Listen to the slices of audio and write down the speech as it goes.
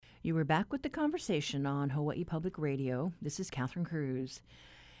You were back with the conversation on Hawaii Public Radio. This is Catherine Cruz.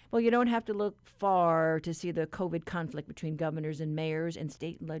 Well, you don't have to look far to see the COVID conflict between governors and mayors and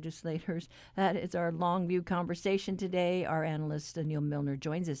state legislators. That is our long-view conversation today. Our analyst, Neal Milner,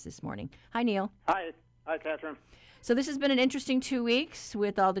 joins us this morning. Hi, Neal. Hi, Catherine. So this has been an interesting 2 weeks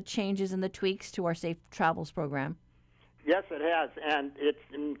with all the changes and the tweaks to our Safe Travels program. Yes, it has, and it's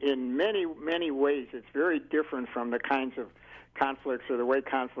in many, many ways, it's very different from the kinds of conflicts or the way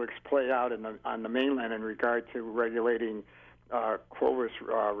conflicts play out on the mainland in regard to regulating COVID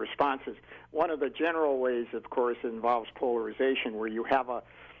responses. One of the general ways, of course, involves polarization, where you have a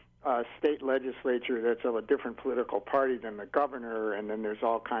state legislature that's of a different political party than the governor, and then there's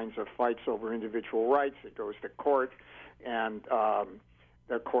all kinds of fights over individual rights. It goes to court, and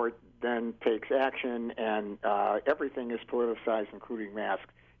the court then takes action, and everything is politicized, including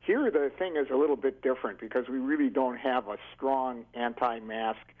masks. Here, the thing is a little bit different because we really don't have a strong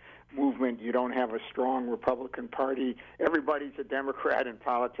anti-mask movement. You don't have a strong Republican Party. Everybody's a Democrat in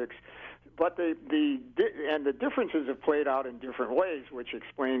politics. But the differences have played out in different ways, which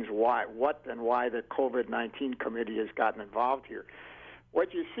explains why the COVID-19 committee has gotten involved here.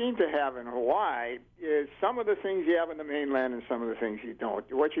 What you seem to have in Hawaii is some of the things you have in the mainland and some of the things you don't.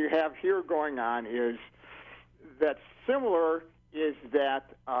 What you have here going on is that's similar is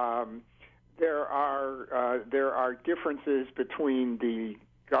that there are differences between the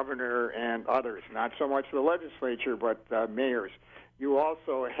governor and others, not so much the legislature, but mayors. You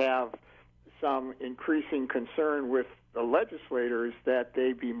also have some increasing concern with the legislators that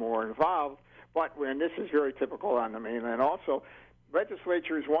they be more involved, but when this is very typical on the mainland also,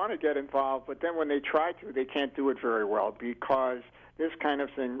 legislatures want to get involved, but then when they try to, they can't do it very well because this kind of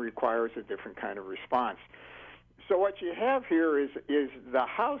thing requires a different kind of response. So what you have here is the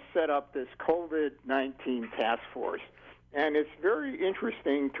House set up this COVID-19 task force, and it's very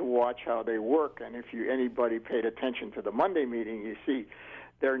interesting to watch how they work. And if anybody paid attention to the Monday meeting, you see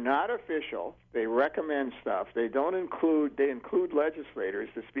they're not official. They recommend stuff. They include legislators.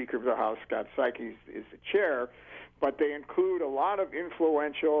 The Speaker of the House, Scott Psyche, is the chair, but they include a lot of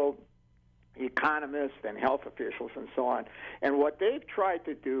influential economists and health officials and so on. And what they've tried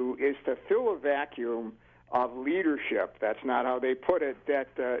to do is to fill a vacuum of leadership. That's not how they put it,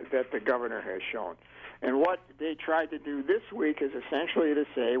 that the governor has shown. And what they tried to do this week is essentially to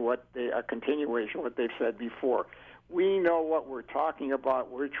say a continuation of what they've said before. We know what we're talking about.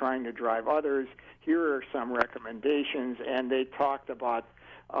 We're trying to drive others. Here are some recommendations. And they talked about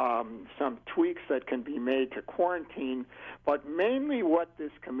some tweaks that can be made to quarantine. But mainly what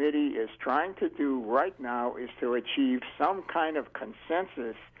this committee is trying to do right now is to achieve some kind of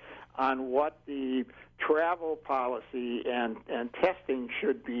consensus on what the travel policy and testing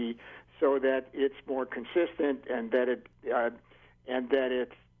should be, so that it's more consistent and that it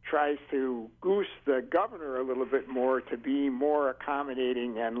tries to goose the governor a little bit more to be more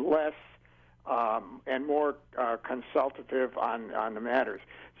accommodating and less and more consultative on the matters.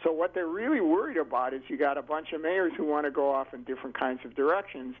 So what they're really worried about is you got a bunch of mayors who want to go off in different kinds of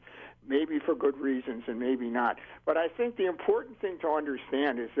directions, maybe for good reasons and maybe not. But I think the important thing to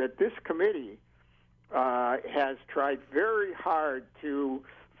understand is that this committee has tried very hard to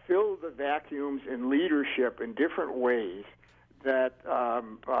fill the vacuums in leadership in different ways. It's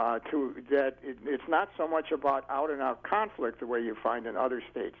not so much about out-and-out conflict the way you find in other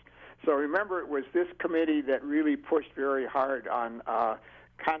states. So remember, it was this committee that really pushed very hard on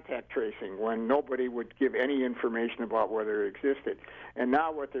contact tracing when nobody would give any information about whether it existed. And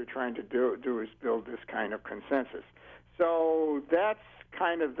now what they're trying to do is build this kind of consensus. So that's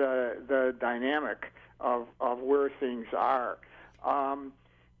kind of the dynamic of where things are.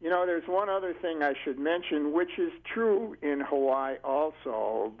 There's one other thing I should mention, which is true in Hawaii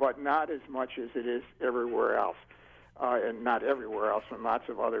also, but not as much as it is everywhere else, and not everywhere else, but lots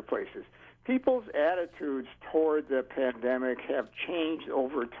of other places. People's attitudes toward the pandemic have changed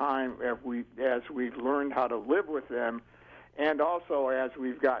over time as we've learned how to live with them, and also as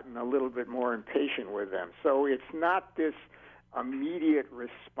we've gotten a little bit more impatient with them. So it's not this immediate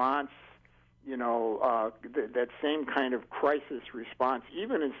response, that same kind of crisis response,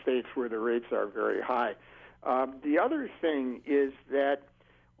 even in states where the rates are very high. The other thing is that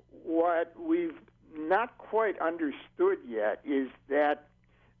what we've not quite understood yet is that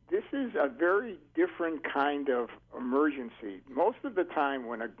this is a very different kind of emergency. Most of the time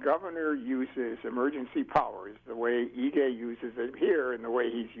when a governor uses emergency powers, the way Ige uses it here and the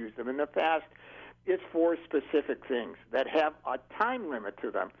way he's used them in the past, it's for specific things that have a time limit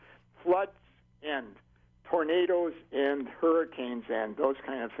to them. Floods end. tornadoes and hurricanes and those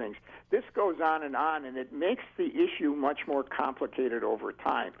kind of things. This goes on, and it makes the issue much more complicated over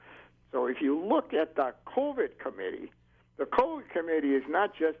time. So if you look at the COVID committee is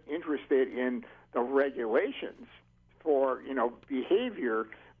not just interested in the regulations for, behavior,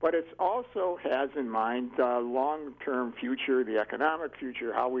 but it also has in mind the long-term future, the economic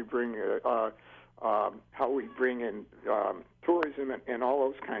future, how we bring in tourism and all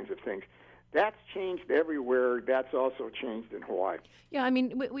those kinds of things. That's changed everywhere. That's also changed in Hawaii. Yeah, I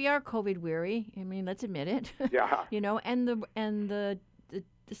mean, we are COVID weary. I mean, let's admit it. Yeah. And the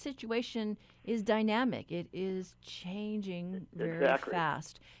situation is dynamic. It is changing very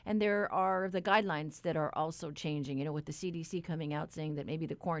fast. And there are the guidelines that are also changing, with the CDC coming out saying that maybe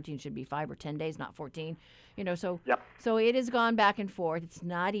the quarantine should be 5 or 10 days, not 14. So it has gone back and forth. It's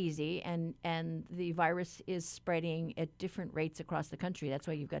not easy, and the virus is spreading at different rates across the country. That's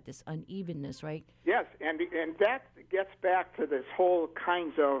why you've got this unevenness, right? Yes, and that gets back to this whole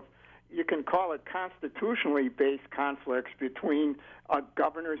kinds of, you can call it constitutionally based conflicts between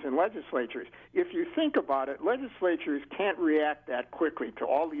governors and legislatures. If you think about it, legislatures can't react that quickly to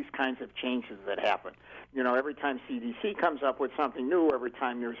all these kinds of changes that happen. Every time CDC comes up with something new, every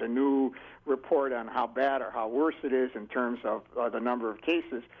time there's a new report on how bad or how worse it is in terms of the number of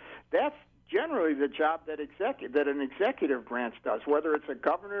cases, that's generally the job that an executive branch does, whether it's a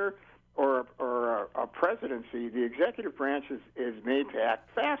governor or a presidency. The executive branch is made to act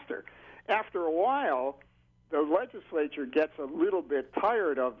faster. After a while, the legislature gets a little bit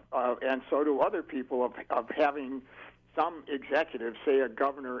tired of, and so do other people, of having some executives, say a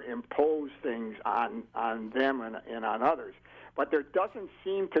governor, impose things on them and on others. But there doesn't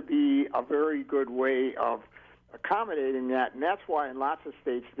seem to be a very good way of accommodating that, and that's why in lots of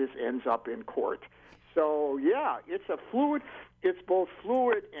states this ends up in court. So, yeah, it's both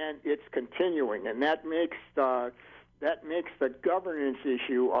fluid and it's continuing, and that makes the governance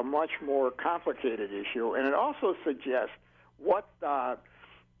issue a much more complicated issue, and it also suggests what the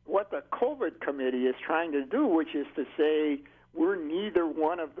COVID committee is trying to do, which is to say we're neither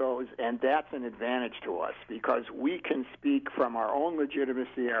one of those, and that's an advantage to us because we can speak from our own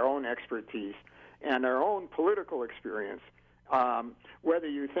legitimacy, our own expertise, and our own political experience. Whether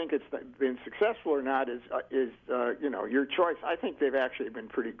you think it's been successful or not is your choice. I think they've actually been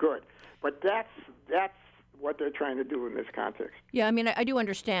pretty good, but that's what they're trying to do in this context. Yeah, I mean, I do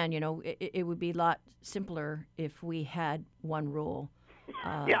understand. It would be a lot simpler if we had one rule.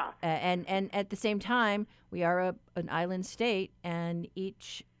 Yeah. And at the same time, we are an island state, and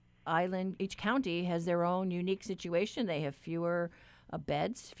each county has their own unique situation. They have fewer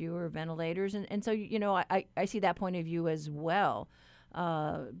beds, fewer ventilators, and so I see that point of view as well.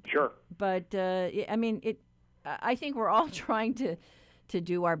 Sure. But I mean, I think we're all trying to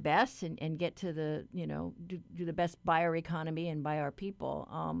do our best and get to the do the best by our economy and by our people.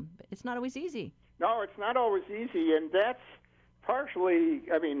 But it's not always easy. No, it's not always easy, and that's partially,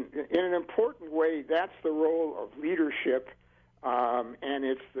 I mean, in an important way, that's the role of leadership, and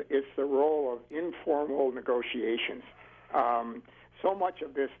it's the role of informal negotiations. So much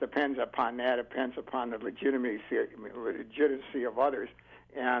of this depends upon that. It depends upon the legitimacy of others,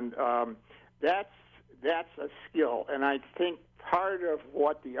 and that's a skill. And I think part of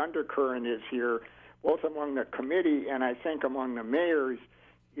what the undercurrent is here, both among the committee and I think among the mayors,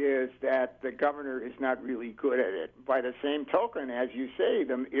 is that the governor is not really good at it. By the same token, as you say,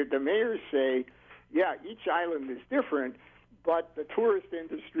 the mayors say, yeah, each island is different, but the tourist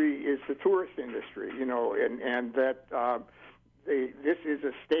industry is the tourist industry, and that this is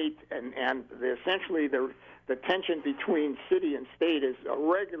a state, and essentially the tension between city and state is a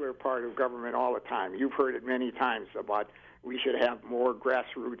regular part of government all the time. You've heard it many times about we should have more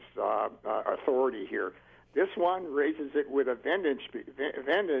grassroots authority here. This one raises it with a vengeance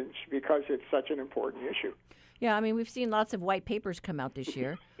because it's such an important issue. Yeah, I mean, we've seen lots of white papers come out this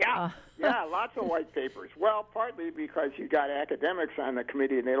year. Yeah, lots of white papers. Well, partly because you got academics on the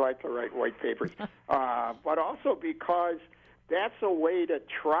committee and they like to write white papers, but also because that's a way to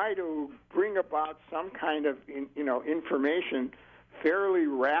try to bring about some kind of information fairly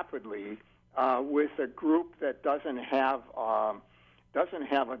rapidly with a group that doesn't have a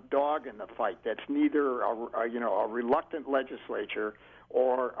dog in the fight. That's neither a reluctant legislature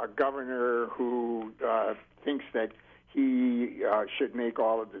or a governor who thinks that he should make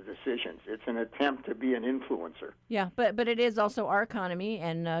all of the decisions. It's an attempt to be an influencer. Yeah, but it is also our economy,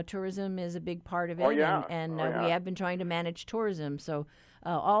 and tourism is a big part of it. We have been trying to manage tourism, so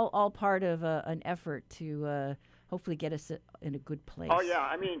all part of an effort to hopefully get us in a good place. Oh, yeah.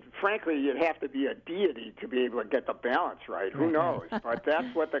 I mean, frankly, you'd have to be a deity to be able to get the balance right. Who knows? But that's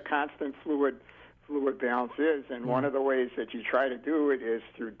what the constant fluid fluid balance is, and one of the ways that you try to do it is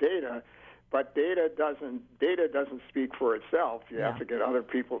through data. But data doesn't speak for itself. You have to get other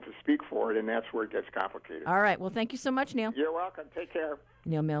people to speak for it, and that's where it gets complicated. All right. Well, thank you so much, Neal. You're welcome. Take care.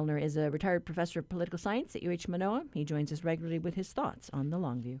 Neal Milner is a retired professor of political science at UH Manoa. He joins us regularly with his thoughts on the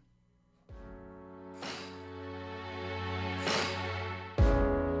long view.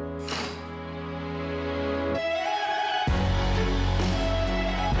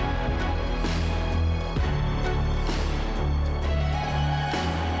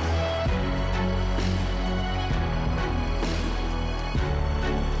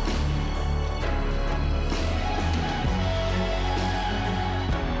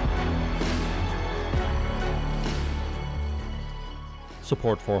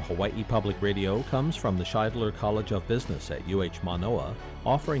 Support for Hawaii Public Radio comes from the Scheidler College of Business at UH Manoa,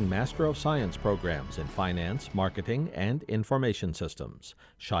 offering Master of Science programs in finance, marketing, and information systems.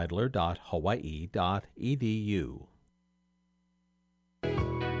 scheidler.hawaii.edu.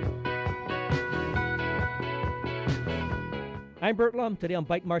 I'm Bert Lum. Today on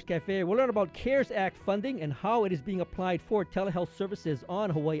Bite Marks Cafe, we'll learn about CARES Act funding and how it is being applied for telehealth services on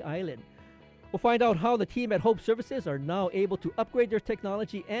Hawaii Island. We'll find out how the team at Hope Services are now able to upgrade their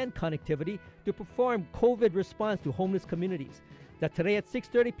technology and connectivity to perform COVID response to homeless communities. That's today at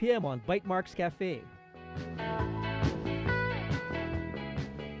 6:30 p.m. on Bite Marks Cafe.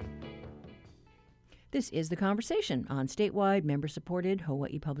 This is The Conversation on statewide, member-supported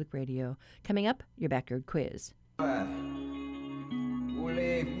Hawaii Public Radio. Coming up, your backyard quiz.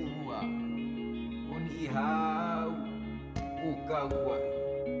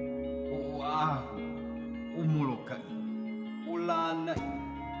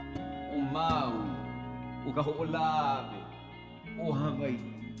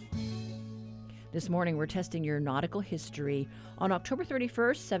 This morning, we're testing your nautical history. On October 31st,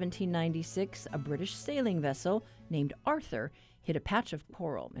 1796, a British sailing vessel named Arthur hit a patch of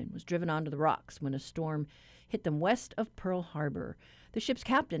coral and was driven onto the rocks when a storm hit them west of Pearl Harbor. The ship's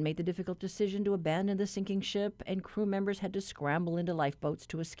captain made the difficult decision to abandon the sinking ship, and crew members had to scramble into lifeboats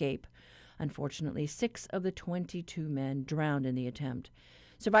to escape. Unfortunately, 6 of the 22 men drowned in the attempt.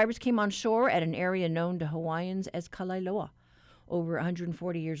 Survivors came on shore at an area known to Hawaiians as Kealoha. Over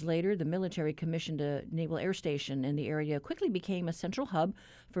 140 years later, the military commissioned a naval air station, and the area quickly became a central hub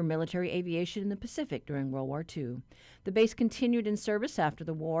for military aviation in the Pacific during World War II. The base continued in service after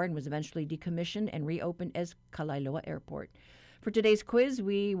the war and was eventually decommissioned and reopened as Kealoha Airport. For today's quiz,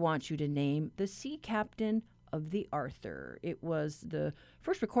 we want you to name the sea captain of the Arthur. It was the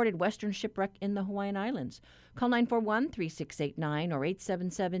first recorded Western shipwreck in the Hawaiian Islands. Call 941-3689 or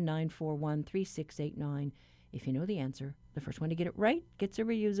 877-941-3689. If you know the answer, the first one to get it right gets a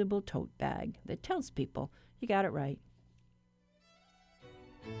reusable tote bag that tells people you got it right.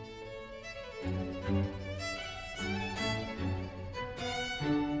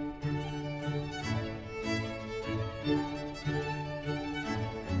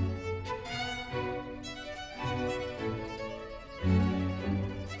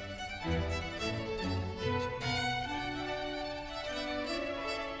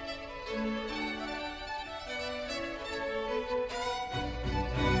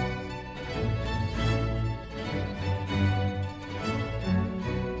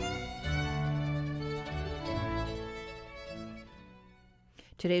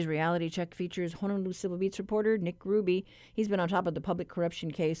 Today's reality check features Honolulu Civil Beats reporter Nick Ruby. He's been on top of the public corruption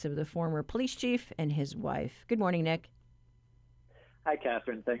case of the former police chief and his wife. Good morning, Nick. Hi,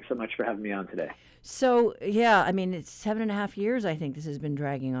 Catherine. Thanks so much for having me on today. So, yeah, I mean, it's 7.5 years, I think, this has been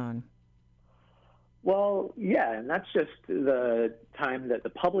dragging on. Well, yeah, and that's just the time that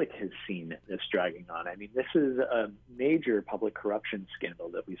the public has seen this dragging on. I mean, this is a major public corruption scandal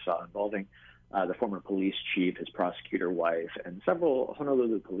that we saw involving the former police chief, his prosecutor wife, and several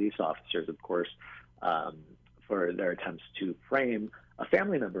Honolulu police officers, of course, for their attempts to frame a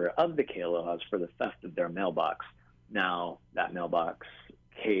family member of the Kealohas for the theft of their mailbox. Now, that mailbox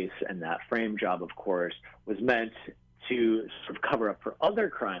case and that frame job, of course, was meant to sort of cover up for other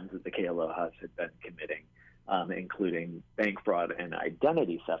crimes that the Kealohas had been committing, including bank fraud and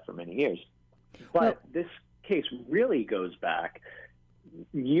identity theft for many years. But this case really goes back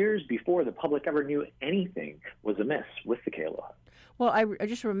years before the public ever knew anything was amiss with the Kealoha. Well, I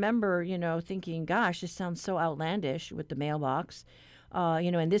just remember, thinking, gosh, this sounds so outlandish with the mailbox.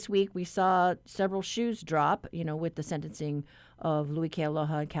 And this week we saw several shoes drop, with the sentencing of Louis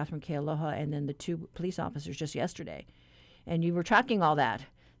Kealoha and Catherine Kealoha and then the 2 police officers just yesterday. And you were tracking all that.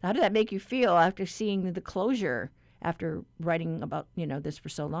 How did that make you feel after seeing the closure, after writing about, this for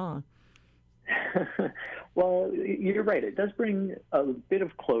so long? Well, you're right. It does bring a bit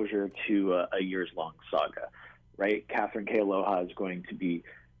of closure to a years-long saga, right? Catherine Kealoha is going to be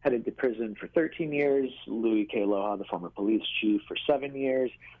headed to prison for 13 years, Louis Kealoha, the former police chief, for 7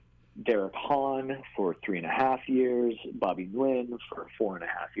 years, Derek Hahn for 3.5 years, Bobby Nguyen for 4.5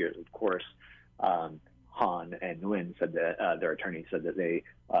 years. Of course, Hahn and Nguyen said that their attorney said that they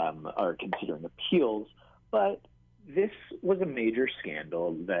are considering appeals, but this was a major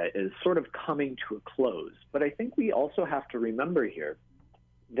scandal that is sort of coming to a close. But I think we also have to remember here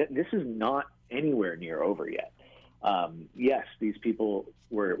that this is not anywhere near over yet. Yes, these people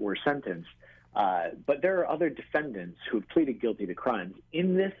were sentenced, but there are other defendants who have pleaded guilty to crimes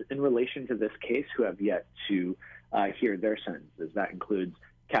in relation to this case who have yet to hear their sentences. That includes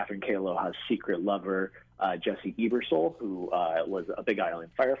Catherine Kealoha's secret lover, Jesse Ebersole, who was a Big Island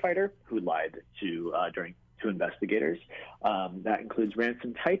firefighter who lied to investigators. That includes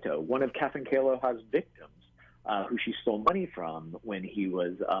Ransom Taito, one of Catherine Kealoha's victims, who she stole money from when he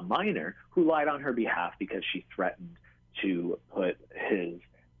was a minor, who lied on her behalf because she threatened to put his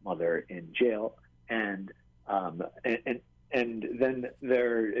mother in jail. And then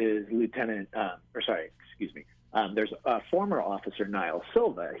there is there's a former officer, Niall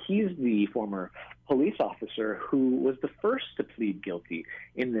Silva. He's the former police officer who was the first to plead guilty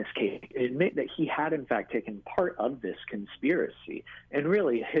in this case, admit that he had in fact taken part of this conspiracy. And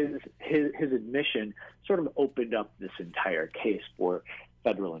really his admission sort of opened up this entire case for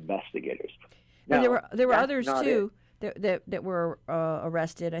federal investigators. Now, there were others too that were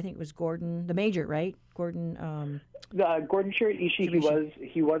arrested. I think it was Gordon, the major, right? Gordon Shiraishi,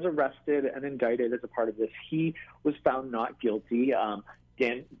 he was arrested and indicted as a part of this. He was found not guilty.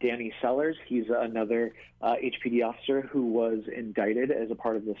 Danny Sellers, he's another HPD officer who was indicted as a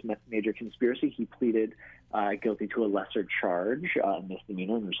part of this major conspiracy. He pleaded guilty to a lesser charge,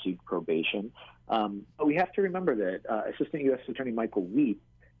 misdemeanor, and received probation. But we have to remember that Assistant U.S. Attorney Michael Wheat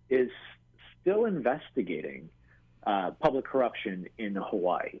is still investigating public corruption in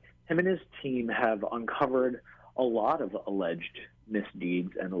Hawaii. Him and his team have uncovered a lot of alleged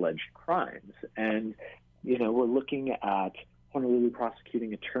misdeeds and alleged crimes. And, we're looking at Honolulu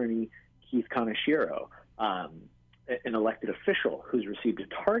prosecuting attorney Keith Kaneshiro, an elected official who's received a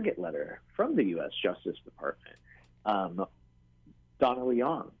target letter from the U.S. Justice Department. Donna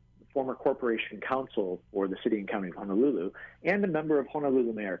Leong, former corporation counsel for the city and county of Honolulu, and a member of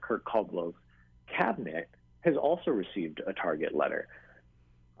Honolulu Mayor Kirk Caldwell's cabinet, has also received a target letter.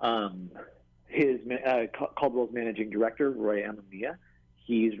 Caldwell's managing director, Roy Amamiya,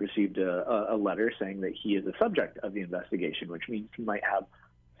 he's received a letter saying that he is a subject of the investigation, which means he might have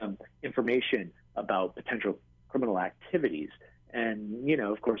some information about potential criminal activities. And,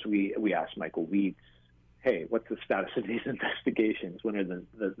 of course, we asked Michael Weeds, hey, what's the status of these investigations? When are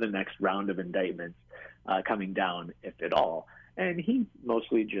the next round of indictments coming down, if at all? And he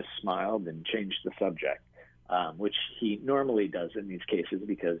mostly just smiled and changed the subject, which he normally does in these cases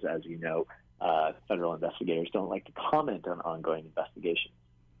because, as you know, federal investigators don't like to comment on ongoing investigations.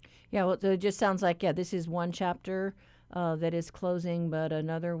 Yeah, well, it just sounds like, this is one chapter that is closing, but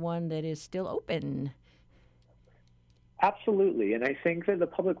another one that is still open. Absolutely. And I think that the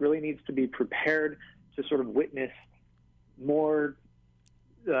public really needs to be prepared to sort of witness more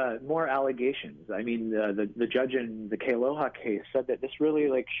allegations. I mean, the judge in the Kealoha case said that this really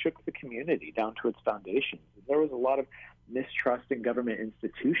shook the community down to its foundations. There was a lot of mistrust in government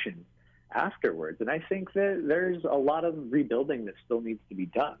institutions afterwards. And I think that there's a lot of rebuilding that still needs to be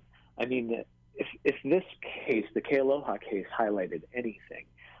done. I mean, if this case, the Kealoha case, highlighted anything,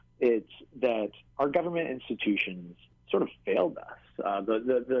 it's that our government institutions sort of failed us.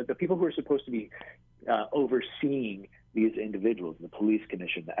 The people who are supposed to be overseeing these individuals, the police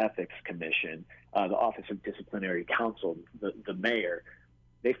commission, the ethics commission, the Office of Disciplinary Counsel, the mayor,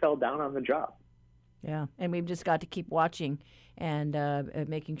 they fell down on the job. Yeah, and we've just got to keep watching and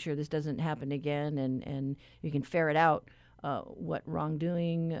making sure this doesn't happen again, and you can ferret out what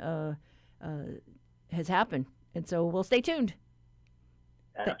wrongdoing has happened. And so we'll stay tuned.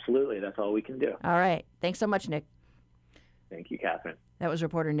 Absolutely. That's all we can do. All right. Thanks so much, Nick. Thank you, Catherine. That was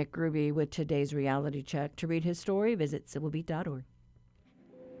reporter Nick Gruby with today's Reality Check. To read his story, visit civilbeat.org.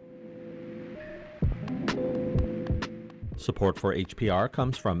 Support for HPR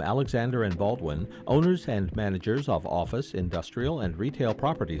comes from Alexander & Baldwin, owners and managers of office, industrial, and retail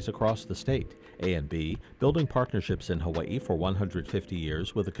properties across the state. A&B, building partnerships in Hawaii for 150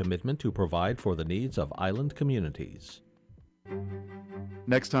 years with a commitment to provide for the needs of island communities.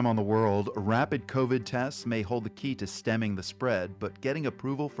 Next time on The World, rapid COVID tests may hold the key to stemming the spread, but getting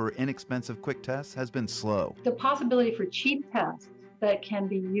approval for inexpensive quick tests has been slow. The possibility for cheap tests that can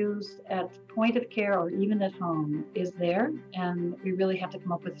be used at point of care or even at home is there, and we really have to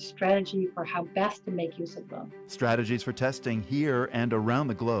come up with a strategy for how best to make use of them. Strategies for testing here and around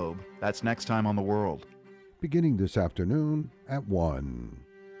the globe. That's next time on The World. Beginning this afternoon at 1.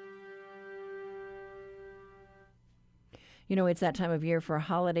 You know, it's that time of year for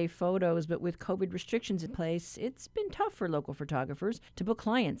holiday photos, but with COVID restrictions in place, it's been tough for local photographers to book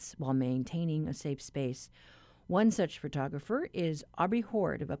clients while maintaining a safe space. One such photographer is Aubrey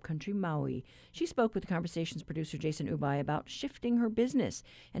Horde of Upcountry Maui. She spoke with Conversations producer Jason Ubai about shifting her business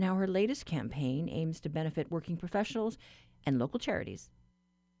and how her latest campaign aims to benefit working professionals and local charities.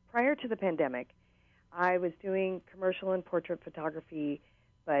 Prior to the pandemic, I was doing commercial and portrait photography,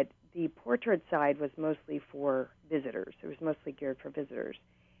 but the portrait side was mostly for visitors. It was mostly geared for visitors.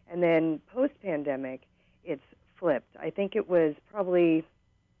 And then post-pandemic, it's flipped. I think it was probably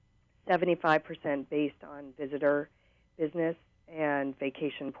 75% based on visitor business and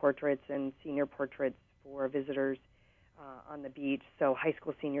vacation portraits and senior portraits for visitors on the beach. So high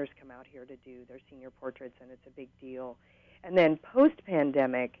school seniors come out here to do their senior portraits, and it's a big deal. And then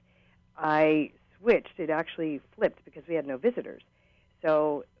post-pandemic, I switched. It actually flipped because we had no visitors.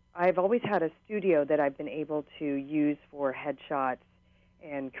 So I've always had a studio that I've been able to use for headshots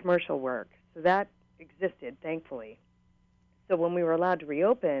and commercial work. So that existed, thankfully. So when we were allowed to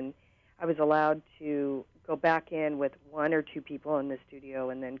reopen, I was allowed to go back in with one or two people in the studio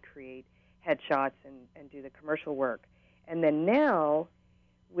and then create headshots and do the commercial work. And then now,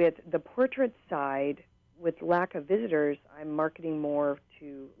 with the portrait side, with lack of visitors, I'm marketing more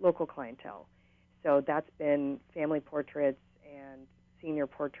to local clientele. So that's been family portraits and senior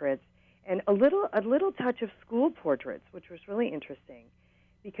portraits, and a little touch of school portraits, which was really interesting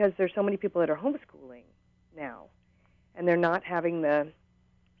because there's so many people that are homeschooling now, and they're not having the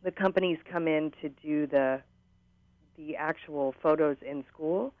companies come in to do the actual photos in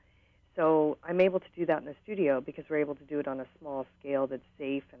school. So I'm able to do that in the studio because we're able to do it on a small scale that's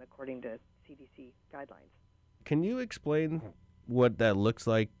safe and according to CDC guidelines. Can you explain what that looks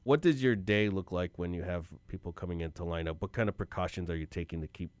like? What does your day look like when you have people coming in to line up? What kind of precautions are you taking to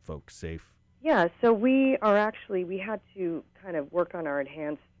keep folks safe? Yeah, so we had to kind of work on our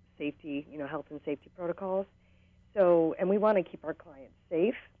enhanced safety, health and safety protocols. So, and we want to keep our clients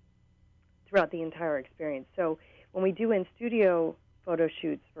safe throughout the entire experience. So when we do in-studio photo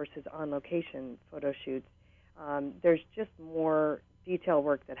shoots versus on-location photo shoots, there's just more detail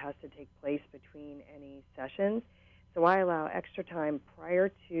work that has to take place between any sessions. So I allow extra time prior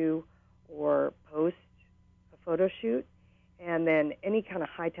to or post a photo shoot, and then any kind of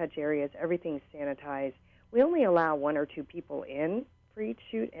high-touch areas, everything's sanitized. We only allow one or two people in for each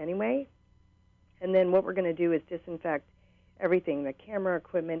shoot anyway, and then what we're going to do is disinfect everything, the camera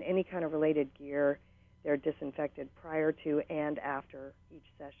equipment, any kind of related gear. They're disinfected prior to and after each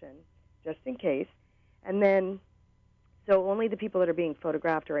session, just in case. And then, so only the people that are being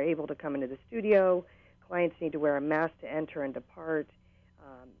photographed are able to come into the studio. Clients need to wear a mask to enter and depart.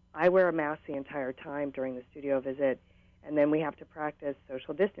 I wear a mask the entire time during the studio visit, and then we have to practice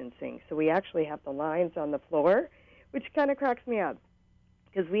social distancing. So we actually have the lines on the floor, which kind of cracks me up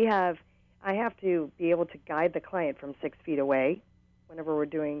because I have to be able to guide the client from 6 feet away whenever we're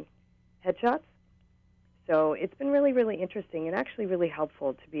doing headshots. So it's been really, really interesting and actually really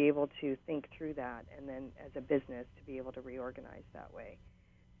helpful to be able to think through that and then as a business to be able to reorganize that way.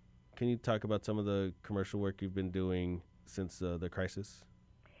 Can you talk about some of the commercial work you've been doing since the crisis?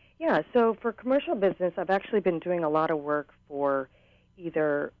 Yeah, so for commercial business, I've actually been doing a lot of work for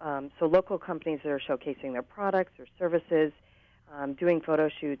either local companies that are showcasing their products or services, doing photo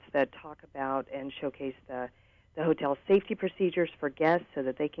shoots that talk about and showcase the hotel safety procedures for guests so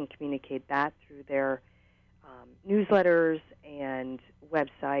that they can communicate that through their newsletters and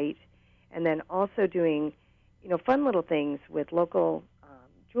website, and then also doing fun little things with local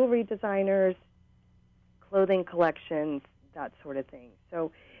jewelry designers, clothing collections, that sort of thing.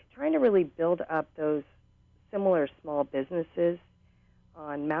 So trying to really build up those similar small businesses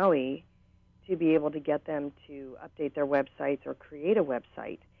on Maui to be able to get them to update their websites or create a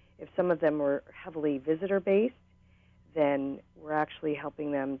website. If some of them were heavily visitor-based, then we're actually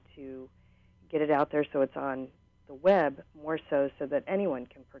helping them to get it out there so it's on the web more so that anyone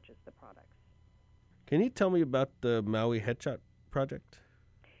can purchase the products. Can you tell me about the Maui Headshot Project?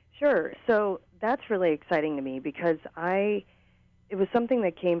 Sure. So that's really exciting to me because it was something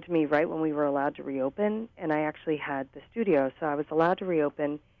that came to me right when we were allowed to reopen, and I actually had the studio. So I was allowed to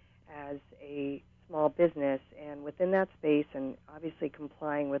reopen as a small business, and within that space and obviously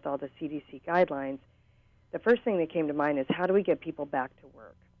complying with all the CDC guidelines, the first thing that came to mind is how do we get people back to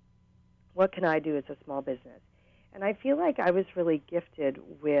work? What can I do as a small business? And I feel like I was really gifted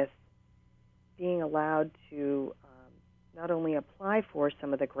with being allowed to not only apply for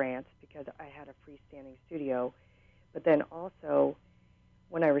some of the grants because I had a freestanding studio, but then also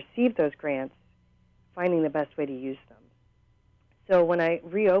when I received those grants, finding the best way to use them. So when I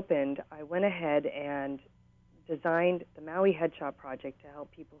reopened, I went ahead and designed the Maui Headshot Project to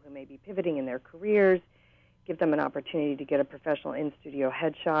help people who may be pivoting in their careers, give them an opportunity to get a professional in-studio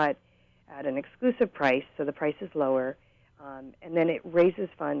headshot at an exclusive price, so the price is lower, and then it raises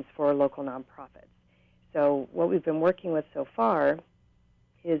funds for local nonprofits. So what we've been working with so far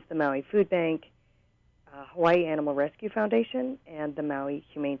is the Maui Food Bank, Hawaii Animal Rescue Foundation, and the Maui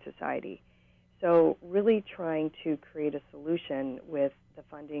Humane Society. So really trying to create a solution with the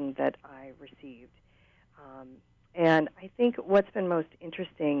funding that I received. And I think what's been most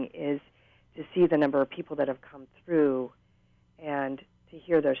interesting is to see the number of people that have come through and to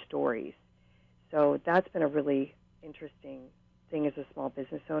hear their stories. So that's been a really interesting thing as a small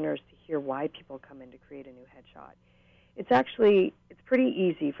business owner, is to hear why people come in to create a new headshot. It's pretty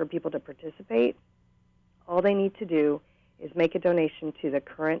easy for people to participate. All they need to do is make a donation to the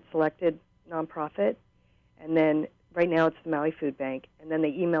current selected nonprofit, and then right now it's the Maui Food Bank, and then they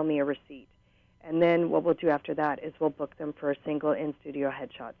email me a receipt. And then what we'll do after that is we'll book them for a single in-studio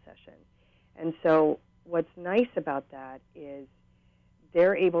headshot session. And so what's nice about that is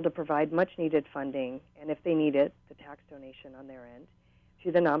they're able to provide much-needed funding, and if they need it, the tax donation on their end,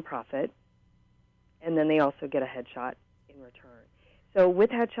 to the nonprofit, and then they also get a headshot in return. So with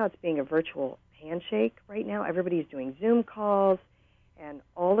headshots being a virtual handshake right now, everybody's doing Zoom calls and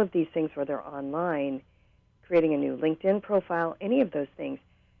all of these things where they're online, creating a new LinkedIn profile, any of those things.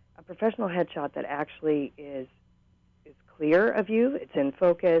 A professional headshot that actually is clear of you, it's in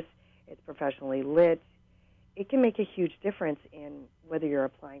focus, it's professionally lit, it can make a huge difference in whether you're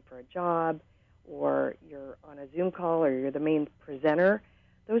applying for a job or you're on a Zoom call or you're the main presenter.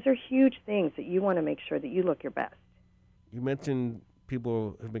 Those are huge things that you want to make sure that you look your best. You mentioned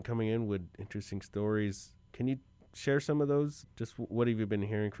people have been coming in with interesting stories. Can you share some of those? Just what have you been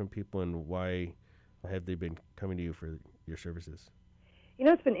hearing from people, and why have they been coming to you for your services? You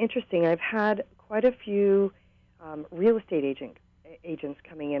know, it's been interesting. I've had quite a few real estate agents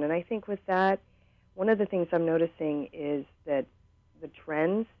coming in, and I think with that, one of the things I'm noticing is that the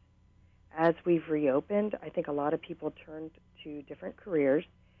trends, as we've reopened, I think a lot of people turned to different careers,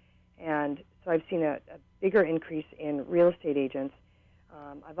 and so I've seen a bigger increase in real estate agents.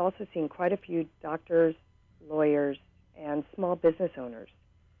 I've also seen quite a few doctors, lawyers, and small business owners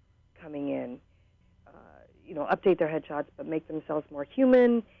coming in, update their headshots, but make themselves more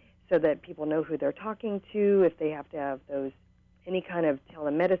human so that people know who they're talking to. If they have to have any kind of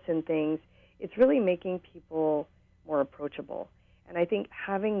telemedicine things, it's really making people more approachable. And I think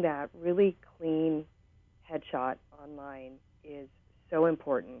having that really clean headshot online is so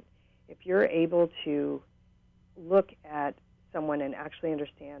important. If you're able to look at someone and actually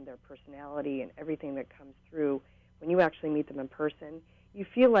understand their personality and everything that comes through when you actually meet them in person, you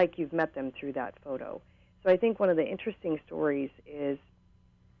feel like you've met them through that photo. So I think one of the interesting stories is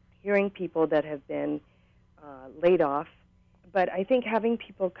hearing people that have been laid off, but I think having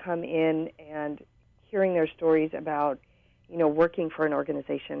people come in and hearing their stories about, working for an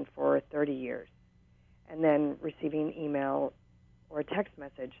organization for 30 years and then receiving an email or a text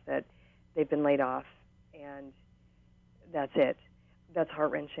message that they've been laid off and that's it. That's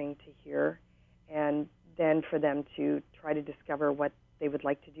heart-wrenching to hear. And then for them to try to discover what they would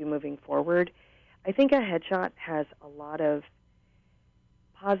like to do moving forward. I think a headshot has a lot of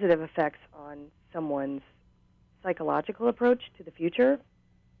positive effects on someone's psychological approach to the future.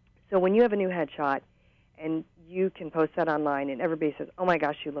 So when you have a new headshot and you can post that online and everybody says, oh my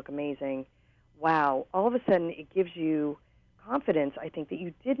gosh, you look amazing, wow, all of a sudden it gives you confidence, I think, that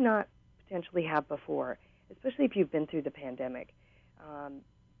you did not potentially have before, especially if you've been through the pandemic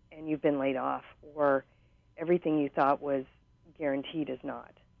and you've been laid off or everything you thought was guaranteed is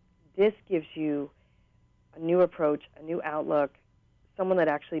not. This gives you a new approach, a new outlook, someone that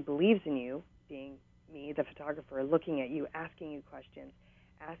actually believes in you, being me, the photographer, looking at you, asking you questions,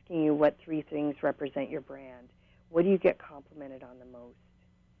 asking you what 3 things represent your brand. What do you get complimented on the most?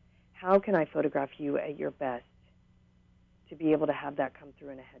 How can I photograph you at your best to be able to have that come through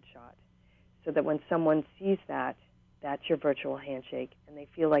in a headshot so that when someone sees that, that's your virtual handshake and they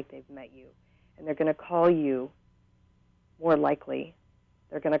feel like they've met you. And they're going to call you more likely.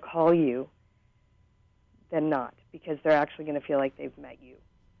 They're going to call you than not because they're actually going to feel like they've met you.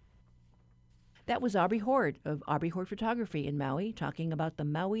 That was Aubrey Horde of Aubrey Horde Photography in Maui talking about the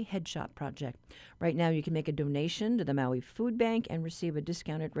Maui Headshot Project. Right now you can make a donation to the Maui Food Bank and receive a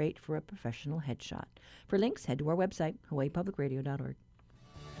discounted rate for a professional headshot. For links, head to our website, hawaiipublicradio.org.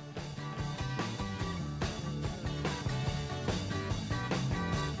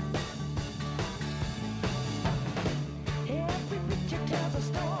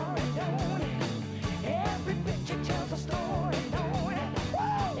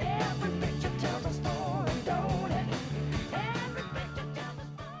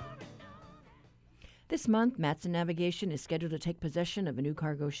 This month, Matson Navigation is scheduled to take possession of a new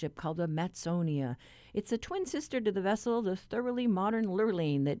cargo ship called the Matsonia. It's a twin sister to the vessel, the thoroughly modern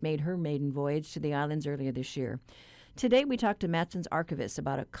Lurline, that made her maiden voyage to the islands earlier this year. Today, we talked to Matson's archivist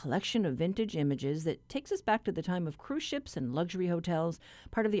about a collection of vintage images that takes us back to the time of cruise ships and luxury hotels,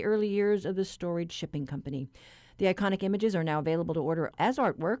 part of the early years of the Storage Shipping Company. The iconic images are now available to order as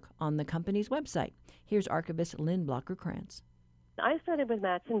artwork on the company's website. Here's archivist Lynn Blocker-Krantz. I started with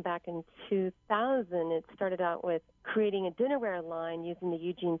Matson back in 2000. It started out with creating a dinnerware line using the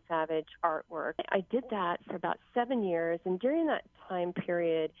Eugene Savage artwork. I did that for about 7 years, and during that time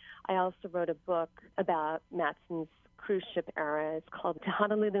period, I also wrote a book about Matson's cruise ship era. It's called To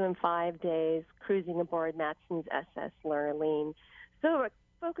Honolulu in 5 Days, Cruising Aboard Matson's SS Lurline. So it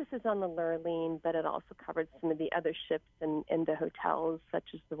focuses on the Lurline, but it also covered some of the other ships in the hotels,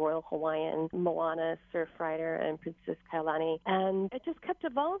 such as the Royal Hawaiian, Moana, Surfrider, and Princess Kailani. And it just kept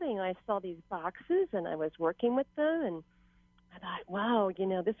evolving. I saw these boxes, and I was working with them, and I thought, wow,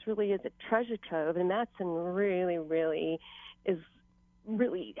 this really is a treasure trove. And Matson really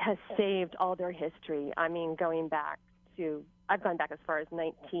has saved all their history. I mean, I've gone back as far as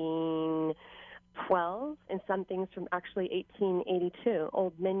 1912, and some things from actually 1882,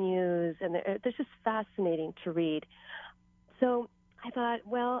 old menus, and they're just fascinating to read. So I thought,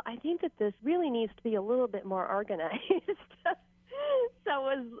 well, I think that this really needs to be a little bit more organized. So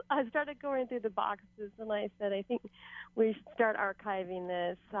I started going through the boxes, and I said, I think we should start archiving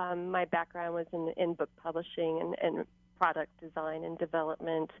this. My background was in book publishing and product design and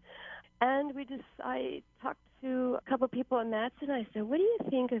development. And I talked to a couple of people at Matson, and I said, what do you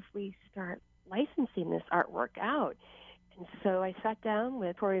think if we start licensing this artwork out? And so I sat down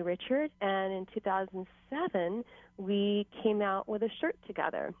with Tori Richard, and in 2007, we came out with a shirt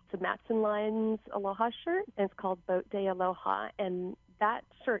together. It's a Matson Lines Aloha shirt, and it's called Boat Day Aloha, and that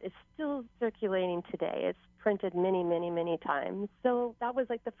shirt is still circulating today. It's printed many, many, many times. So that was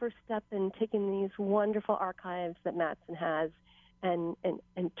like the first step in taking these wonderful archives that Matson has and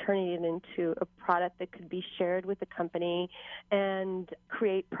turning it into a product that could be shared with the company and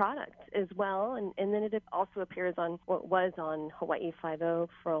create products as well. And then it also appears on what was on Hawaii 5.0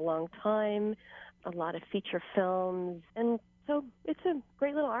 for a long time, a lot of feature films. And so it's a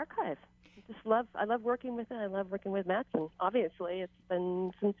great little archive. I love working with it. I love working with Matson. Obviously, it's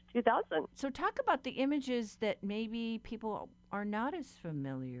been since 2000. So talk about the images that maybe people are not as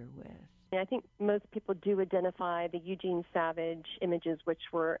familiar with. I think most people do identify the Eugene Savage images,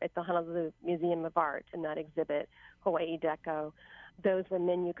 which were at the Honolulu Museum of Art in that exhibit, Hawaii Deco. Those were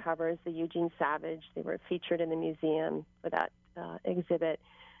menu covers, the Eugene Savage. They were featured in the museum for that exhibit.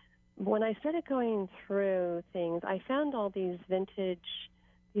 When I started going through things, I found all these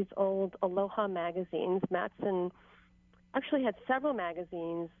old Aloha magazines. Matson actually had several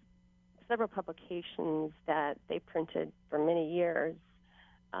magazines, several publications that they printed for many years.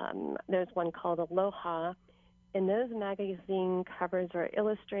 There's one called Aloha, and those magazine covers are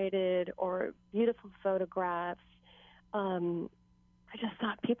illustrated or beautiful photographs. I just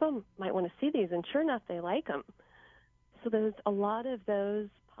thought people might want to see these, and sure enough, they like them. So there's a lot of those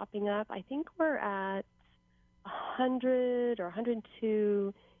popping up. I think we're at 100 or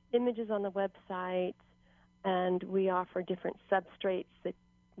 102 images on the website, and we offer different substrates that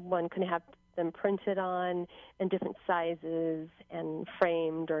one can have them printed on in different sizes and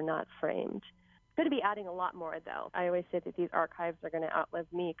framed or not framed. Going to be adding a lot more, though. I always say that these archives are going to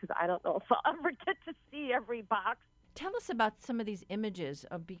outlive me because I don't know if I'll ever get to see every box. Tell us about some of these images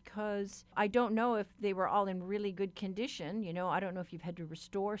because I don't know if they were all in really good condition. I don't know if you've had to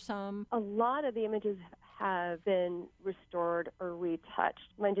restore some. A lot of the images have been restored or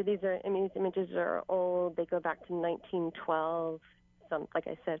retouched. Mind you, these images are old. They go back to 1912. Some, like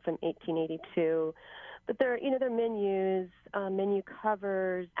I said, from 1882. But they're menus, menu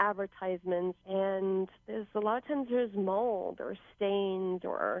covers, advertisements, and there's a lot of times there's mold or stains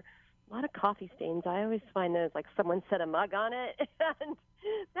or a lot of coffee stains. I always find those like someone set a mug on it, and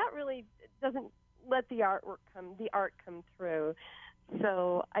that really doesn't let the art come through.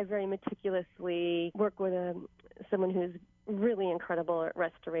 So I very meticulously work with someone who's really incredible at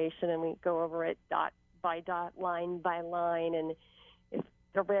restoration, and we go over it dot by dot, line by line, and if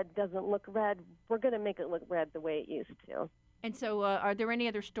the red doesn't look red, we're going to make it look red the way it used to. And so are there any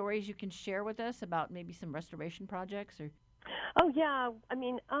other stories you can share with us about maybe some restoration projects? Or? Oh, yeah. I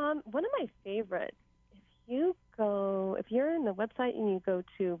mean, one of my favorites, if you're in the website and you go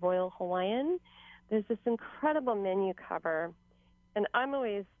to Royal Hawaiian, there's this incredible menu cover, and I'm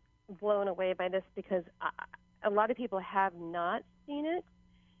always blown away by this because a lot of people have not seen it,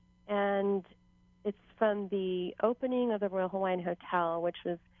 and it's from the opening of the Royal Hawaiian Hotel, which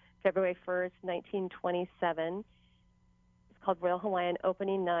was February 1st, 1927. It's called Royal Hawaiian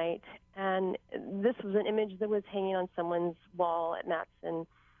Opening Night, and this was an image that was hanging on someone's wall at Matson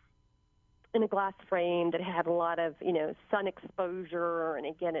in a glass frame that had a lot of, sun exposure, and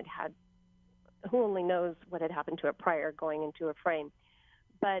again, it had, who only knows what had happened to it prior going into a frame.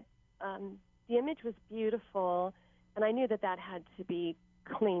 But the image was beautiful, and I knew that had to be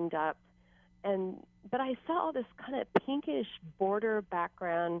cleaned up. But I saw all this kind of pinkish border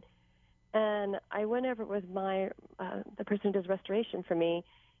background, and I went over with the person who does restoration for me.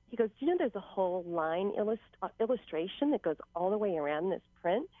 He goes, "Do you know there's a whole line illustration that goes all the way around this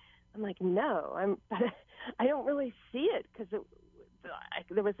print?" I'm like, "No, I don't really see it because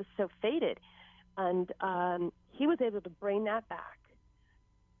there was so faded." And he was able to bring that back.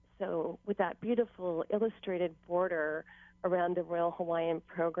 So with that beautiful illustrated border around the Royal Hawaiian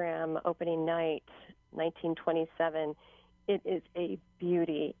program opening night, 1927, it is a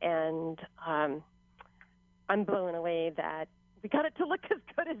beauty. And I'm blown away that we got it to look as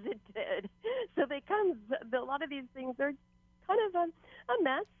good as it did. So a lot of these things are kind of a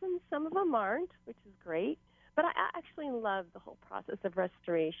mess, and some of them aren't, which is great. But I actually love the whole process of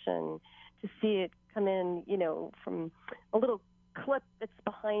restoration, to see it come in, from a little clip that's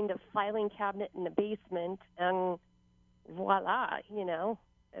behind a filing cabinet in the basement, and voila, it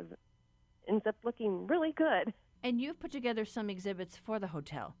ends up looking really good. And you've put together some exhibits for the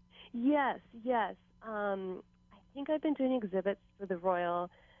hotel. Yes. I think I've been doing exhibits for the Royal,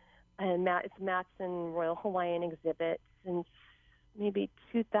 and it's Matson Royal Hawaiian exhibit since maybe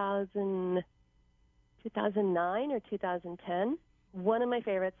 2009 or 2010. One of my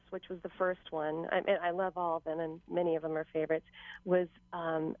favorites, which was the first one, I love all of them, and many of them are favorites, was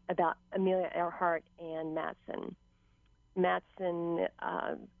about Amelia Earhart and Matson. Matson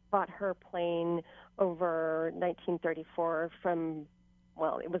bought her plane over 1934 from,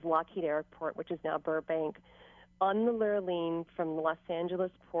 it was Lockheed Airport, which is now Burbank, on the Lurleen from Los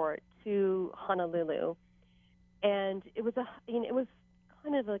Angeles port to Honolulu. And it was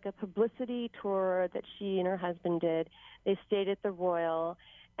kind of like a publicity tour that she and her husband did. They stayed at the Royal,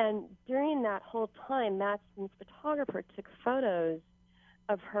 and during that whole time, Matson's photographer took photos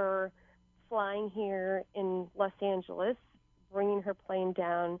of her flying here in Los Angeles, bringing her plane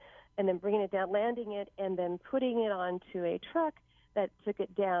down, and then bringing it down, landing it, and then putting it onto a truck that took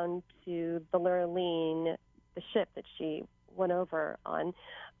it down to the Lurleen, the ship that she went over on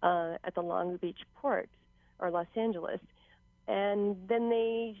at the Long Beach port, or Los Angeles. And then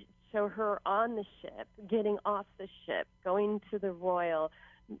they show her on the ship, getting off the ship, going to the Royal,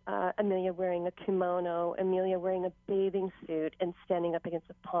 Amelia wearing a kimono, Amelia wearing a bathing suit, and standing up against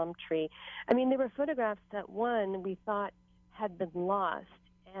a palm tree. I mean, there were photographs that we thought had been lost,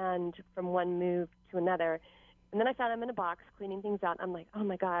 and from one move to another. And then I found them in a box, cleaning things out. I'm like, oh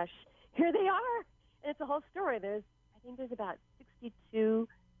my gosh, here they are. And it's a whole story. I think there's about 62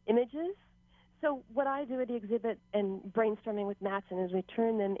 images. So what I do at the exhibit and brainstorming with Matson is we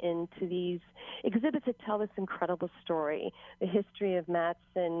turn them into these exhibits that tell this incredible story, the history of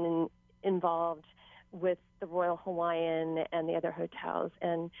Matson involved with the Royal Hawaiian and the other hotels.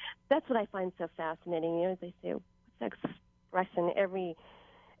 And that's what I find so fascinating. As they say, what's that expression? Every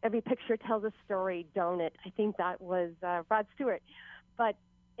picture tells a story, don't it? I think that was Rod Stewart. But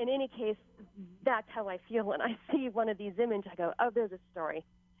in any case, that's how I feel when I see one of these images. I go, oh, there's a story.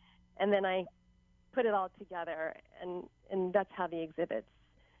 And then I put it all together, and that's how the exhibits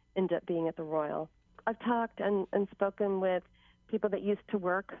end up being at the Royal. I've talked and spoken with people that used to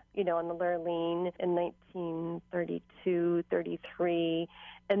work, on the Lurleen in 1932, 33,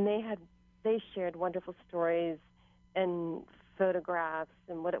 and they shared wonderful stories and photographs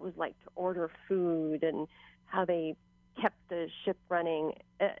and what it was like to order food and how they kept the ship running.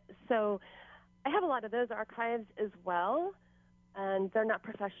 So I have a lot of those archives as well, and they're not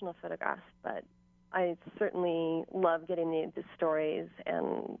professional photographs, but I certainly love getting the stories,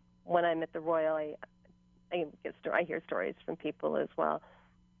 and when I'm at the Royal, I hear stories from people as well.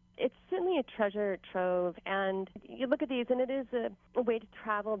 it's certainly a treasure trove. And you look at these, and it is a way to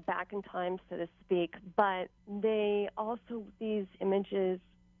travel back in time, so to speak. But these images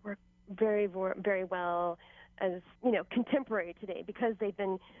work very, very well as, contemporary today, because they've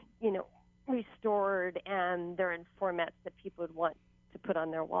been, restored, and they're in formats that people would want to put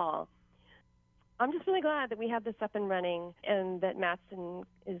on their wall. I'm just really glad that we have this up and running, and that Matson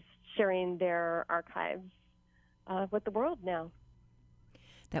is sharing their archives with the world now.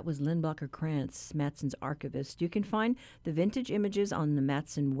 That was Lynn Blocker-Krantz, Matson's archivist. You can find the vintage images on the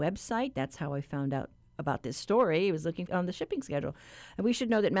Matson website. That's how I found out about this story. He was looking on the shipping schedule. And we should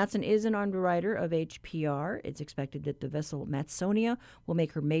know that Matson is an underwriter of HPR. It's expected that the vessel Matsonia will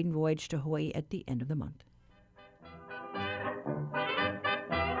make her maiden voyage to Hawaii at the end of the month.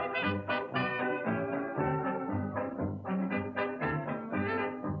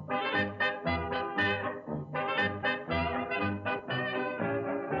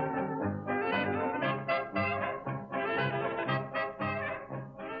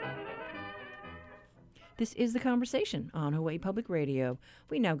 This is The Conversation on Hawaii Public Radio.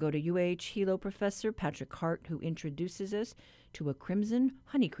 We now go to UH Hilo professor Patrick Hart, who introduces us to a crimson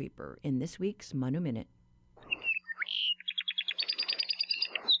honeycreeper in this week's Manu Minute.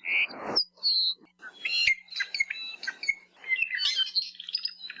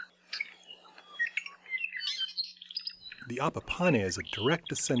 The apapane is a direct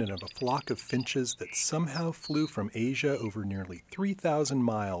descendant of a flock of finches that somehow flew from Asia over nearly 3,000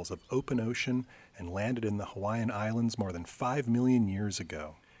 miles of open ocean and landed in the Hawaiian Islands more than 5 million years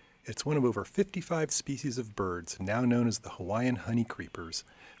ago. It's one of over 55 species of birds, now known as the Hawaiian honeycreepers,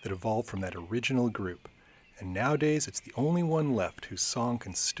 that evolved from that original group. And nowadays it's the only one left whose song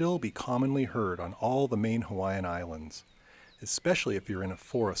can still be commonly heard on all the main Hawaiian islands, especially if you're in a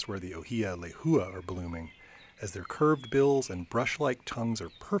forest where the ohia lehua are blooming, as their curved bills and brush-like tongues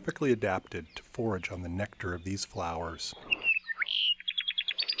are perfectly adapted to forage on the nectar of these flowers.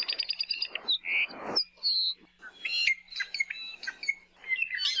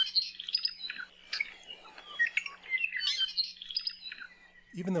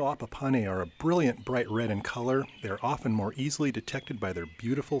 Even though apapane are a brilliant bright red in color, they are often more easily detected by their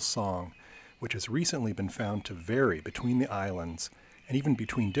beautiful song, which has recently been found to vary between the islands and even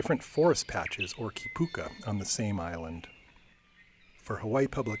between different forest patches or kipuka on the same island. For Hawaii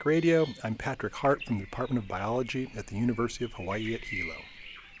Public Radio, I'm Patrick Hart from the Department of Biology at the University of Hawaii at Hilo.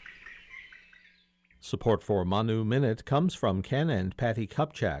 Support for Manu Minute comes from Ken and Patty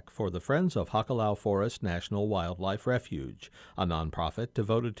Kupchak for the Friends of Hakalau Forest National Wildlife Refuge, a nonprofit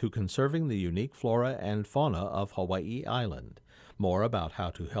devoted to conserving the unique flora and fauna of Hawaii Island. More about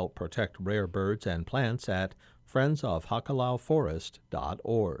how to help protect rare birds and plants at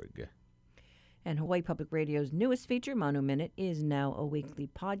friendsofhakalauforest.org. And Hawaii Public Radio's newest feature, Manu Minute, is now a weekly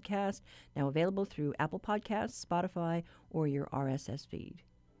podcast, now available through Apple Podcasts, Spotify, or your RSS feed.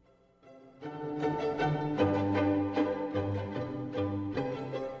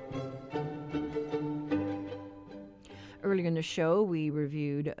 Earlier in the show, we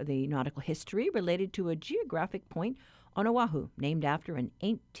reviewed the nautical history related to a geographic point on Oahu, named after an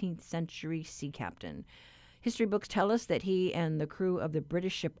 18th century sea captain. History books tell us that he and the crew of the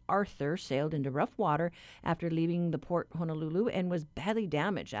British ship Arthur sailed into rough water after leaving the port Honolulu and was badly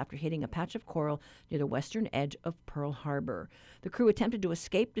damaged after hitting a patch of coral near the western edge of Pearl Harbor. The crew attempted to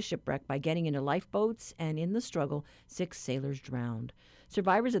escape the shipwreck by getting into lifeboats, and in the struggle, 6 sailors drowned.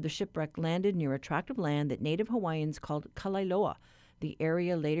 Survivors of the shipwreck landed near a tract of land that native Hawaiians called Kalailoa. The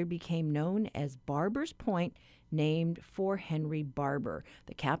area later became known as Barber's Point, named for Henry Barber,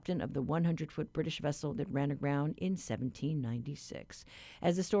 the captain of the 100-foot British vessel that ran aground in 1796.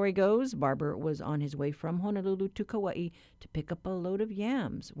 As the story goes, Barber was on his way from Honolulu to Kauai to pick up a load of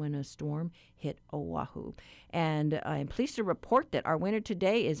yams when a storm hit Oahu. And I am pleased to report that our winner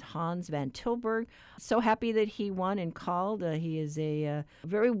today is Hans van Tilburg. So happy that he won and called. He is a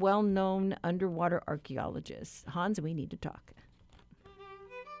very well-known underwater archaeologist. Hans, we need to talk.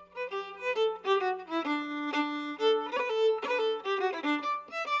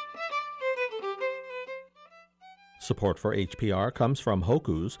 Support for HPR comes from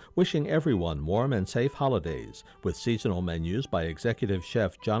Hoku's, wishing everyone warm and safe holidays, with seasonal menus by executive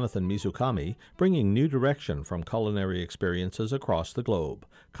chef Jonathan Mizukami, bringing new direction from culinary experiences across the globe.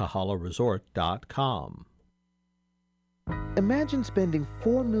 KahalaResort.com. Imagine spending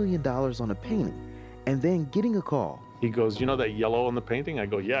 $4 million on a painting and then getting a call. He goes, "You know that yellow on the painting?" I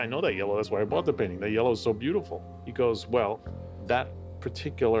go, "Yeah, I know that yellow. That's why I bought the painting. That yellow is so beautiful." He goes, "Well, that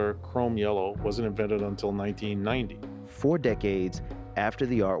particular chrome yellow wasn't invented until 1990. 4 decades after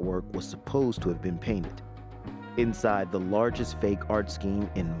the artwork was supposed to have been painted. inside the largest fake art scheme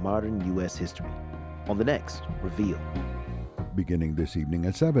in modern U.S. history. On the next Reveal. Beginning this evening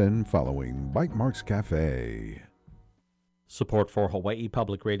at 7, following Bite Marks Cafe. Support for Hawaii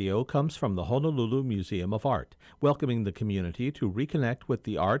Public Radio comes from the Honolulu Museum of Art, welcoming the community to reconnect with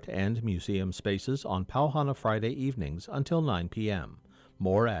the art and museum spaces on Pauhana Friday evenings until 9 p.m.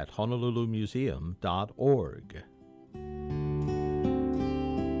 More at honolulumuseum.org.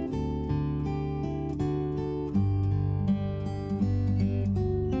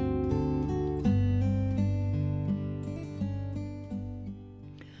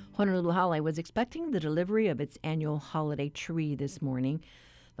 Honolulu Hale was expecting the delivery of its annual holiday tree this morning.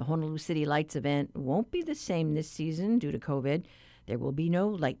 The Honolulu City Lights event won't be the same this season due to COVID. There will be no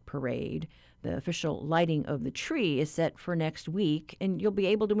light parade. The official lighting of the tree is set for next week, and you'll be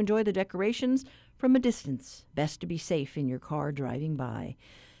able to enjoy the decorations from a distance. Best to be safe in your car driving by.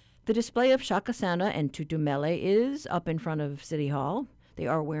 The display of Shaka Santa and Tutumele is up in front of City Hall. They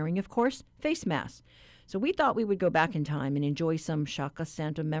are wearing, of course, face masks. So we thought we would go back in time and enjoy some Shaka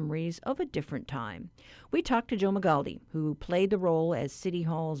Santa memories of a different time. We talked to Joe Magaldi, who played the role as City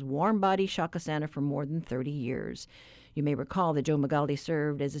Hall's warm-body Shaka Santa for more than 30 years. You may recall that Joe Magaldi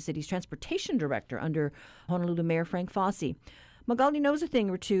served as the city's transportation director under Honolulu Mayor Frank Fosse. Magaldi knows a thing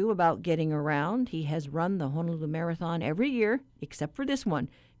or two about getting around. He has run the Honolulu Marathon every year, except for this one,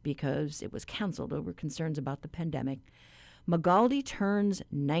 because it was canceled over concerns about the pandemic. Magaldi turns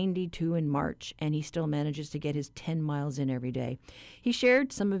 92 in March, and he still manages to get his 10 miles in every day. He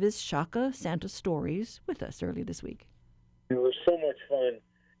shared some of his Shaka Santa stories with us early this week. It was so much fun,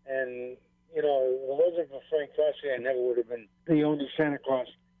 and, you know, if it wasn't for Frank Fosse, I never would have been the only Santa Claus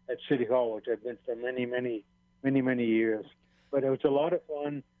at City Hall, which I've been for many years. But it was a lot of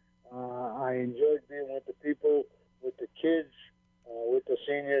fun. I enjoyed being with the people, with the kids, with the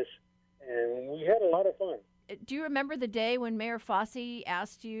seniors, and we had a lot of fun. Do you remember the day when Mayor Fosse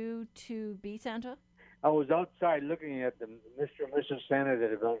asked you to be Santa? I was outside looking at the Mr. and Mrs. Santa that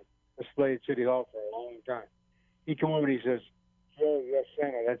have been displayed at City Hall for a long time. He came over and he says, "Joe, you're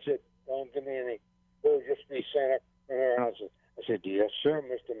Santa. That's it. Don't give me any. We'll just be Santa from here on." I said, "Yes, sir,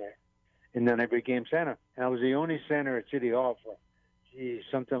 Mr. Mayor." And then I became Santa. And I was the only Santa at City Hall for,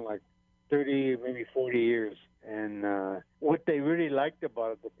 something like 30, maybe 40 years. And what they really liked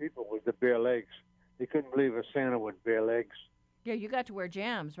about it, the people, was the bare legs. They couldn't believe a Santa with bare legs. Yeah, you got to wear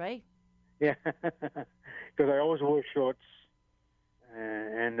jams, right? Yeah, because I always wore shorts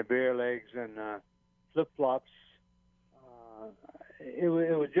and the bare legs and flip-flops. It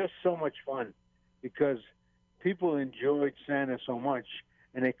was just so much fun because people enjoyed Santa so much,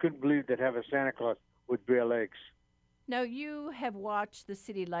 and they couldn't believe they'd have a Santa Claus with bare legs. Now, you have watched the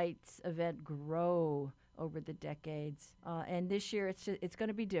City Lights event grow over the decades, and this year it's going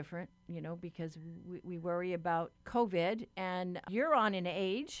to be different, you know, because we worry about COVID, and you're on an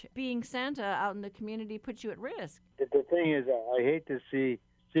age. Being Santa out in the community puts you at risk. The thing is, I hate to see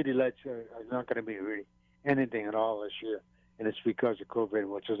City Lights are not going to be really anything at all this year, and it's because of COVID,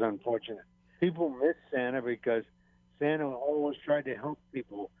 which is unfortunate. People miss Santa because Santa always tried to help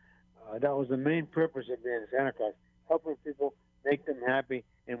people. That was the main purpose of being Santa Claus, helping people, make them happy,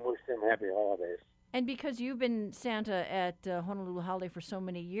 and wish them happy holidays. And because you've been Santa at Honolulu Holiday for so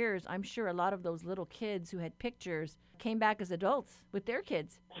many years, I'm sure a lot of those little kids who had pictures came back as adults with their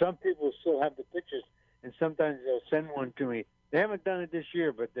kids. Some people still have the pictures, and sometimes they'll send one to me. They haven't done it this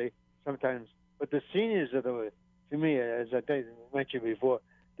year, but they sometimes. But the seniors are to me, as I mentioned before,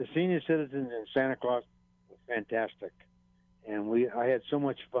 the senior citizens and Santa Claus were fantastic, and I had so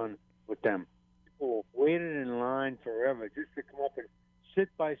much fun with them. People waited in line forever just to come up and sit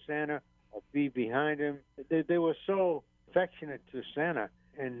by Santa or be behind him. They were so affectionate to Santa,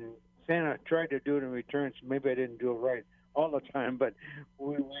 and Santa tried to do it in return. So maybe I didn't do it right all the time, but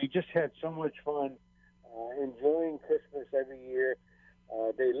we just had so much fun enjoying Christmas every year.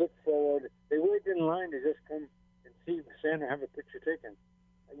 They look forward. They waited in line to just come and see Santa have a picture taken.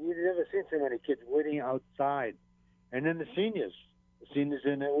 You've never seen so many kids waiting outside. And then the seniors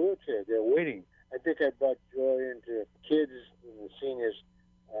in their wheelchair, they're waiting. I think I brought joy into kids and the seniors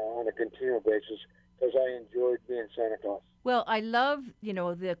on a continual basis because I enjoyed being Santa Claus. Well, I love,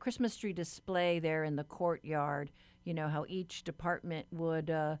 the Christmas tree display there in the courtyard, how each department would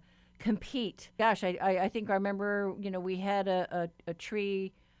compete. Gosh, I think I remember, we had a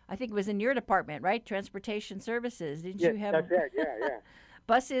tree, I think it was in your department, right? Transportation Services. Didn't you have? That's right, yeah.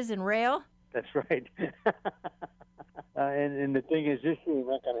 Buses and rail? That's right. And the thing is, this year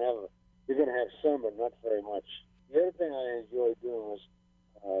you're not going to have you're going to have some, but not very much. The other thing I enjoyed doing was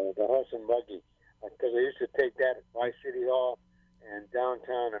the horse and buggy, because I used to take that by City Hall and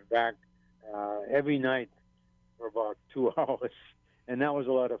downtown and back every night for about 2 hours, and that was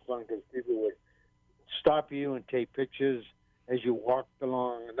a lot of fun because people would stop you and take pictures as you walked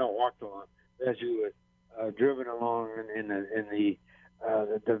along. As you were driven along in the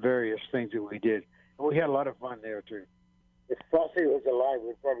various things that we did, and we had a lot of fun there too. If Frosty was alive,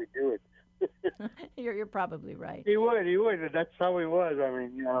 we'd probably do it. You're probably right. He would. That's how he was. I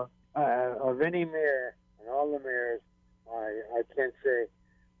mean, of any mayor and all the mayors, I can't say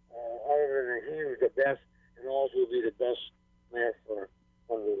other than he was the best, and also would be the best mayor for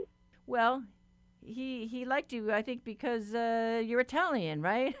Honolulu. Well, he liked you, I think, because you're Italian,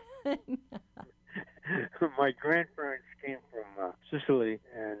 right? My grandparents came from Sicily,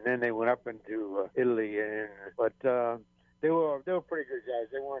 and then they went up into Italy, but they were pretty good guys.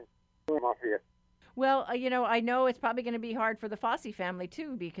 They weren't mafia. Well, I know it's probably going to be hard for the Fosse family,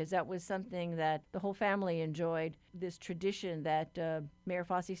 too, because that was something that the whole family enjoyed, this tradition that Mayor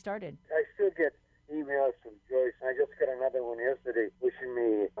Fosse started. I still get emails from Joyce. I just got another one yesterday wishing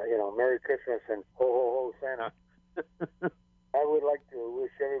me, Merry Christmas and ho, ho, ho, Santa. I would like to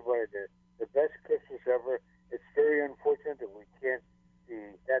wish everybody the best Christmas ever. It's very unfortunate that we can't be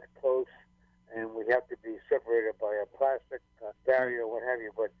that close and we have to be separated by a plastic barrier or what have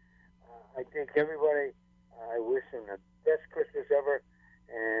you, but I think everybody, I wish them the best Christmas ever,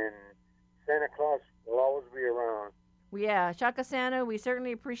 and Santa Claus will always be around. Well, yeah, Shaka Santa, we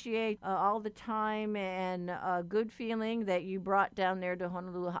certainly appreciate all the time and good feeling that you brought down there to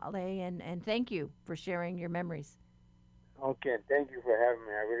Honolulu Hale, and thank you for sharing your memories. Okay, thank you for having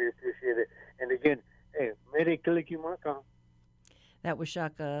me. I really appreciate it. And again, hey, Mere Kalikimaka. That was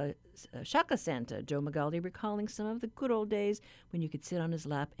Shaka Santa, Joe Magaldi, recalling some of the good old days when you could sit on his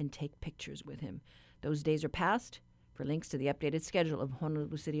lap and take pictures with him. Those days are past. For links to the updated schedule of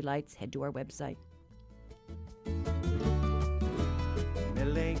Honolulu City Lights, head to our website.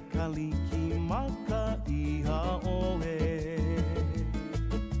 Mele kalikimaka iha oe.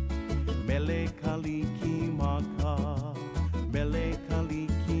 Mele kalikimaka. Mele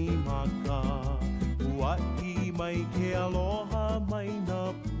kalikimaka. Ua'i mai Kealoha mai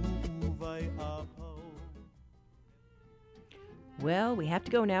na pu'uwai apo. Well, we have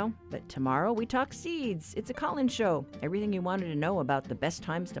to go now, but tomorrow we talk seeds. It's a call-in show. Everything you wanted to know about the best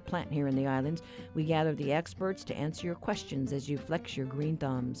times to plant here in the islands. We gather the experts to answer your questions as you flex your green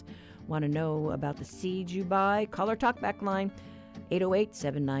thumbs. Want to know about the seeds you buy? Call our talkback line,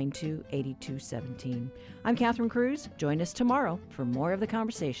 808-792-8217. I'm Catherine Cruz. Join us tomorrow for more of the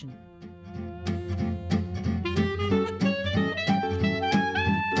conversation.